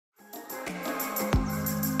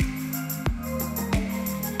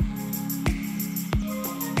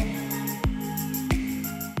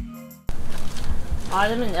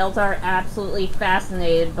Autumn and Elsa are absolutely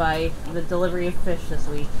fascinated by the delivery of fish this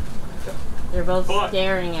week. They're both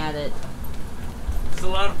staring at it. There's a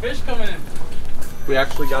lot of fish coming in. We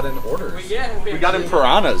actually got in orders. We got in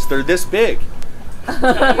piranhas. They're this big.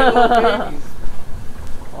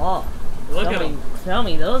 Oh, look at them. Show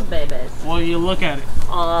me those babies. Well, you look at it. Would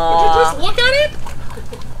you just look at it?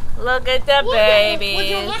 Look at the babies. Would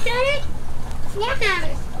you look at it? Look at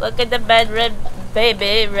it. Look at the red belly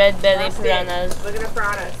piranhas. Look at the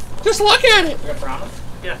piranhas. Just look at it. You got piranhas?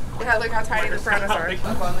 Yeah. Yeah, look how tiny the piranhas are. I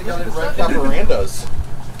finally got in red caparandas.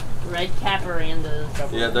 Red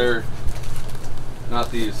caparandas. Yeah, they're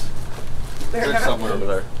not these. They're somewhere over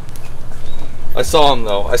there. I saw them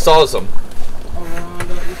though. I saw some.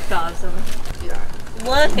 Oh, you saw some. Yeah.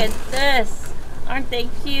 Look at this. Aren't they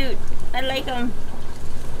cute? I like them.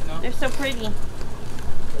 No. They're so pretty.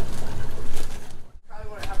 Probably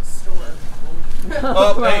want to have a store.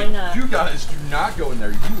 Hey, not. you guys do not go in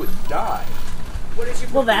there. You would die. What did you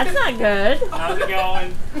put? Well, that's not good. How's it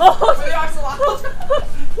going? Oh, The axolotls.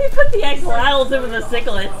 he put the axolotls over the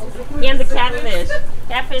cichlids and the catfish.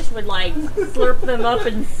 Catfish would like slurp them up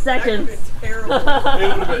in seconds. Terrible. It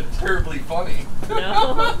would have been terribly funny.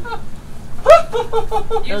 No.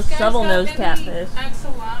 Those shovel-nosed catfish.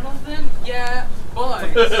 Axolotls then? Yeah, but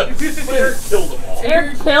Eric killed them all.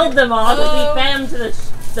 Eric killed them all because we fed them to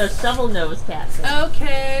the shovel-nosed catfish.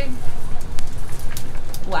 okay.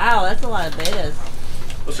 Wow, that's a lot of betas.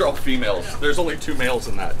 Those are all females. There's only 2 males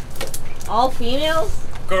in that. All females?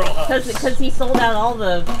 Girl hugs. Because he sold out all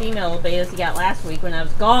the female betas he got last week when I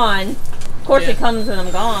was gone. Of course it comes when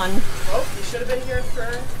I'm gone. Oh, you should have been here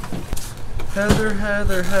for... Heather,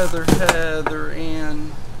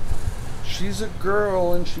 Ann. She's a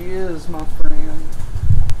girl and she is my friend.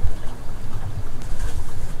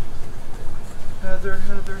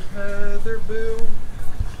 Heather, boo.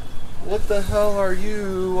 What the hell are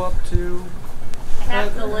you up to? I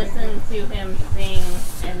have to listen to him sing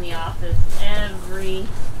in the office every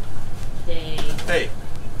day. Hey,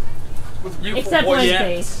 with a beautiful Except voice,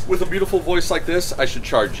 Wednesdays. with a beautiful voice like this, I should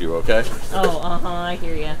charge you, okay? Oh, I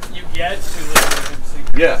hear ya. You get to listen to him sing.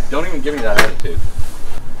 Yeah, don't even give me that attitude.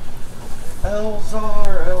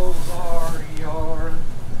 Elzar, ER.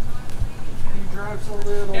 He drives a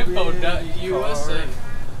little Info.USA.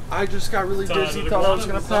 I just got really dizzy, thought I was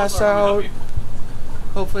gonna pass out.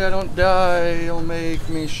 Hopefully I don't die, it'll make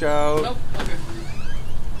me shout. Nope. Okay.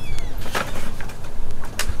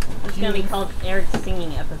 It's gonna be called Eric's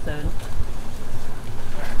singing episode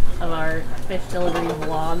of our fish delivery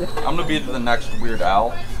vlog. I'm gonna be the next Weird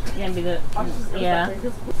Al. You're gonna be the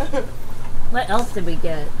What else did we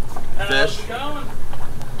get? Fish. How's it going?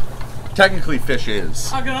 Technically fish is.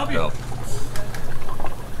 How can I help you? No.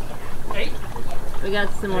 Hey. We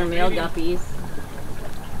got some more male guppies.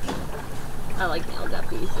 I like male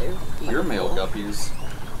guppies. They're beautiful. Your male guppies.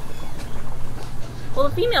 Well,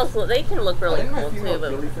 the females, they can look really cool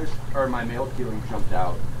too. Or my male keeling jumped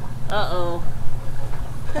out. Uh-oh.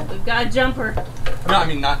 We've got a jumper. No, I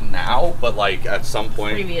mean not now, but like at some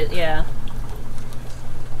point. Previous, yeah.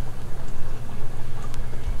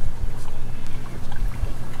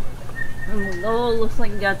 Oh, looks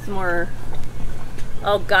like we got some more.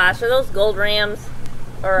 Oh gosh, are those gold rams?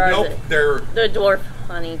 Or are Nope, they're dwarf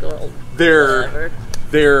honey gold. They're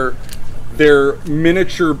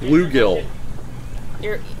miniature bluegill.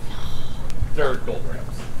 They're gold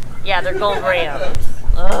rams. Yeah, they're gold rams.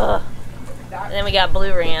 Ugh. And then we got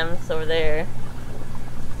blue rams over there.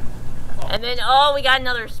 And then, oh, we got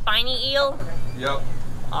another spiny eel. Yep.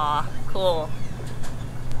 Aw, cool.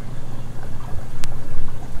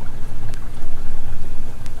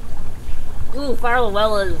 Ooh,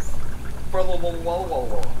 Farlowellas.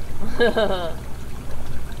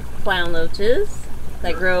 Clown loaches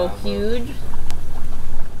that grow huge.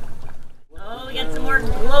 Oh, we got some more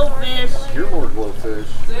glowfish. You're more glowfish.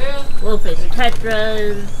 Glowfish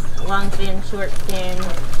tetras, long fin, short fin,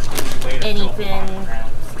 any fin,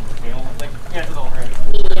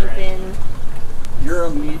 medium fin. You're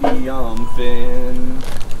a medium fin.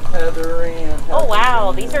 Heather Ann. Oh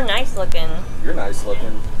wow, these are nice looking. You're nice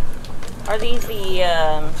looking. Are these the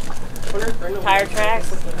tire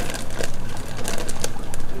tracks?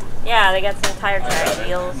 Yeah, they got some tire track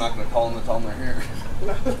deals. I'm not gonna call them and tell them they're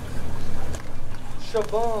here.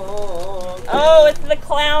 Shabon. Oh, it's the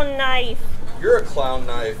clown knife. You're a clown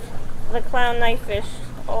knife. The clown knife fish.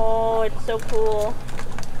 Oh, it's so cool.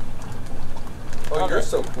 Oh, Love you're it.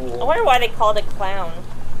 so cool. I wonder why they called it clown.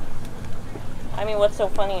 I mean, what's so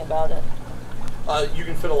funny about it? You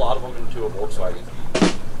can fit a lot of them into a Volkswagen.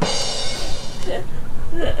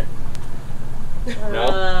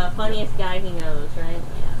 No? Funniest guy he knows, right?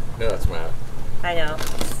 Yeah. No, that's Matt. I know.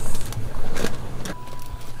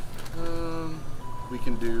 We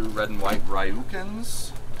can do red and white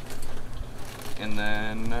Ryukins. And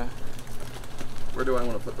then, where do I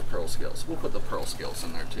want to put the pearl scales? We'll put the pearl scales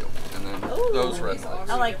in there too. And then those red and whites.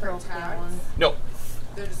 I like pearl scale ones. Nope.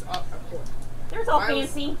 They're just up. There's all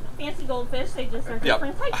fancy goldfish. They just are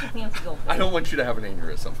different types of fancy goldfish. I don't want you to have an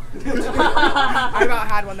aneurysm. I about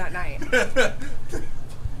had one that night.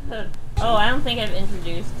 Oh, I don't think I've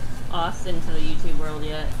introduced Austin to the YouTube world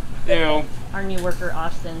yet. Ew. Our new worker,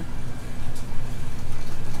 Austin.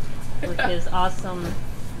 With his awesome,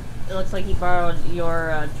 it looks like he borrowed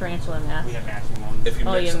your tarantula mask. We have matching ones. If you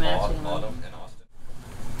Oh, mix you're matching Autumn them. and Austin.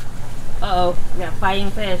 Uh-oh, we got fighting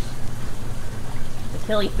fish. The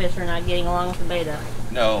killie fish are not getting along with the beta.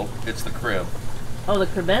 No, it's the crib. Oh, the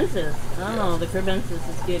crebensis. Oh, the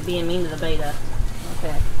crebensis is being mean to the beta.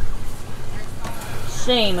 Okay.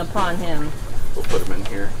 Shame upon him. We'll put him in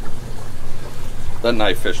here. That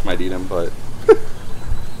knife fish might eat him, but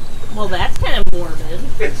Well, that's kind of morbid.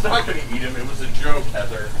 it's not going to eat him. It was a joke,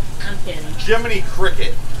 Heather. I'm kidding. Jiminy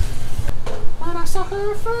Cricket. When I saw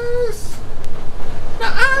her face,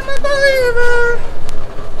 now I'm a believer.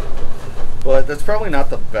 But that's probably not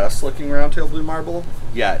the best looking round-tailed blue marble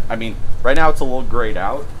yet. I mean, right now it's a little grayed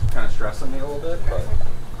out, kind of stressing me a little bit. But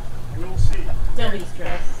We'll see. Don't be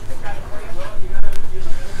stressed.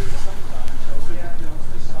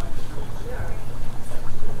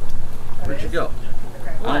 where'd you go?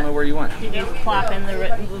 I don't know where you went. Did you plop in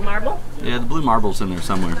the blue marble? Yeah, the blue marble's in there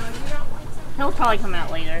somewhere. He'll probably come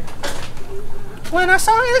out later. When I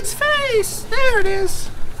saw its face, there it is.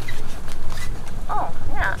 Oh,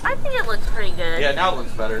 yeah. I think it looks pretty good. Yeah, now it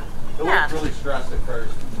looks better. It Yeah. looked really stressed at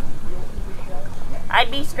first.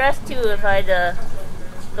 I'd be stressed too if I'd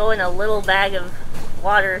go in a little bag of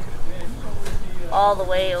water all the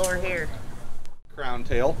way over here. Crown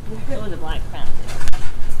tail. Oh, the black crown.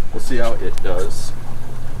 We'll see how it does.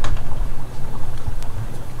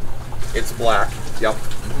 It's black. Yep.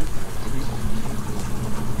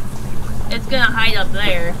 It's gonna hide up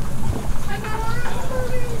there.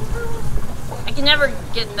 I can never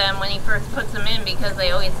get them when he first puts them in because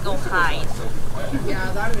they always go hide.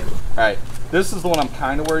 Yeah, that would. Alright, this is the one I'm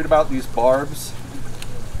kind of worried about, these barbs.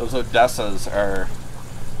 Those Odessas are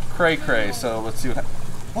cray-cray, so let's see what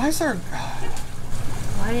why is there...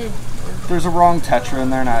 Why did... There's a wrong Tetra in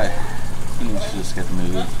there, and he needs to just get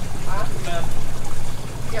moved.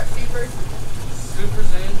 Yeah, supers.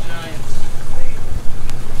 Supers and giants.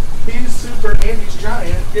 He's super and he's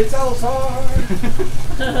giant. It's Elsar!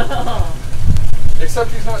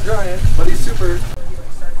 Except he's not giant, but he's super.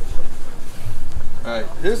 Alright,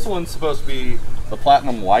 this one's supposed to be the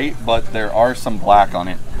platinum white, but there are some black on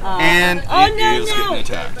it. And it is getting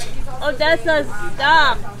attacked. Odessa,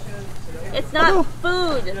 stop! It's not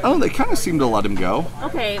food. Oh, they kind of seem to let him go.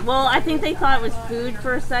 Okay, well, I think they thought it was food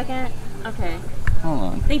for a second. Okay. Hold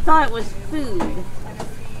on. They thought it was food.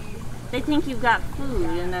 They think you've got food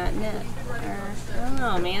in that net. I don't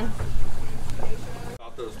know, man.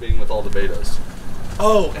 About those being with all the betas.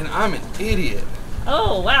 Oh, and I'm an idiot.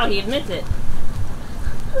 Oh, wow, he admits it.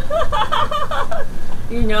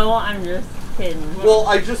 You know, I'm just kidding. Well,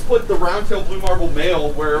 I just put the round-tailed blue marble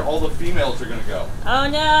male where all the females are going to go. Oh,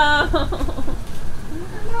 no.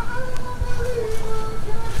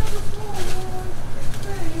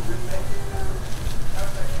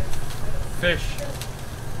 Fish.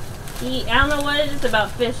 I don't know what it is about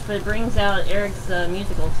fish, but it brings out Eric's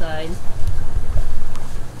musical side.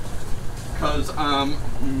 Because I'm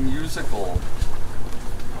musical.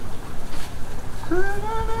 This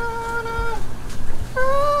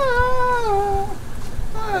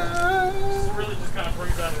really just kind of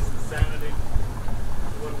brings out his insanity.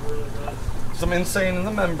 What it really does. Some insane in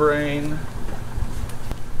the membrane.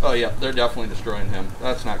 Oh yeah, they're definitely destroying him.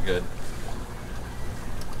 That's not good.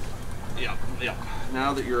 Yep, yep.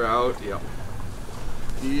 Now that you're out, yep.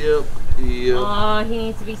 Yep, yep. Oh, he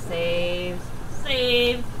needs to be saved.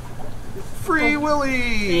 Save. Free Willy!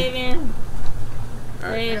 Save him.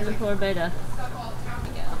 Alright. Save the poor beta.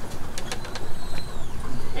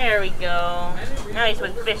 There we go. Now he's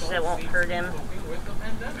with fish that won't hurt him. With the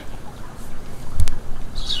pandemic.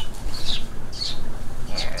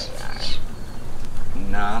 There we are.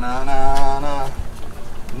 Na na na na.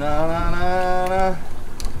 Na na na na.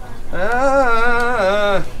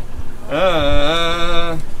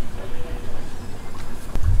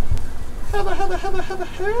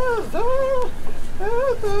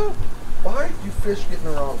 Why do fish get in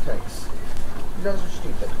the wrong tanks? You guys are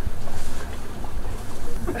stupid.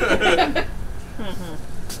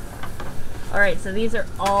 Alright, so these are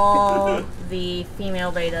all the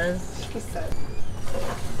female betas.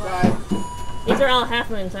 Right. These are all half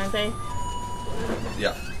moons, aren't they?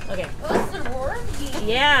 Yeah. Okay. Oh, sorority.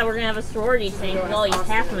 Yeah, we're gonna have a sorority tank with all these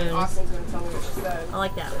half moons. Austin's gonna tell me what she said. I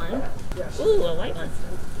like that one. Yeah, she Ooh, a white one.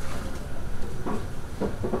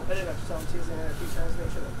 I did have to tell him Tuesday night a few times to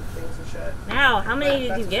make sure that the things are shut. Now, how many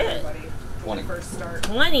But did you that's get? for everybody when 20. they first start.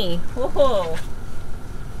 20. Whoa.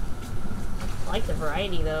 I like the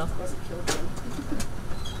variety though. Must have killed him.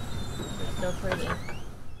 They're still pretty.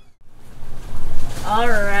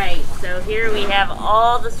 Alright, so here we have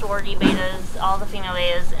all the sorority betas, all the female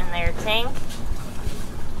betas in their tank.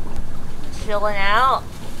 Chilling out.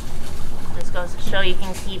 This goes to show you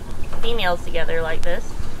can keep females together like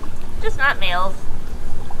this. Just not males.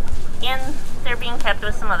 And they're being kept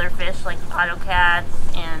with some other fish like potto cats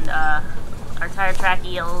and our tire track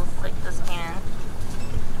eels like this came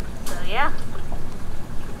in. So yeah.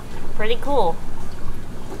 Pretty cool.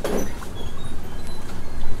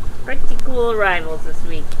 Pretty cool arrivals this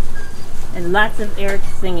week. And lots of Eric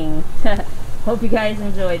singing. Hope you guys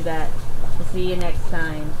enjoyed that. We'll see you next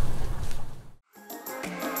time.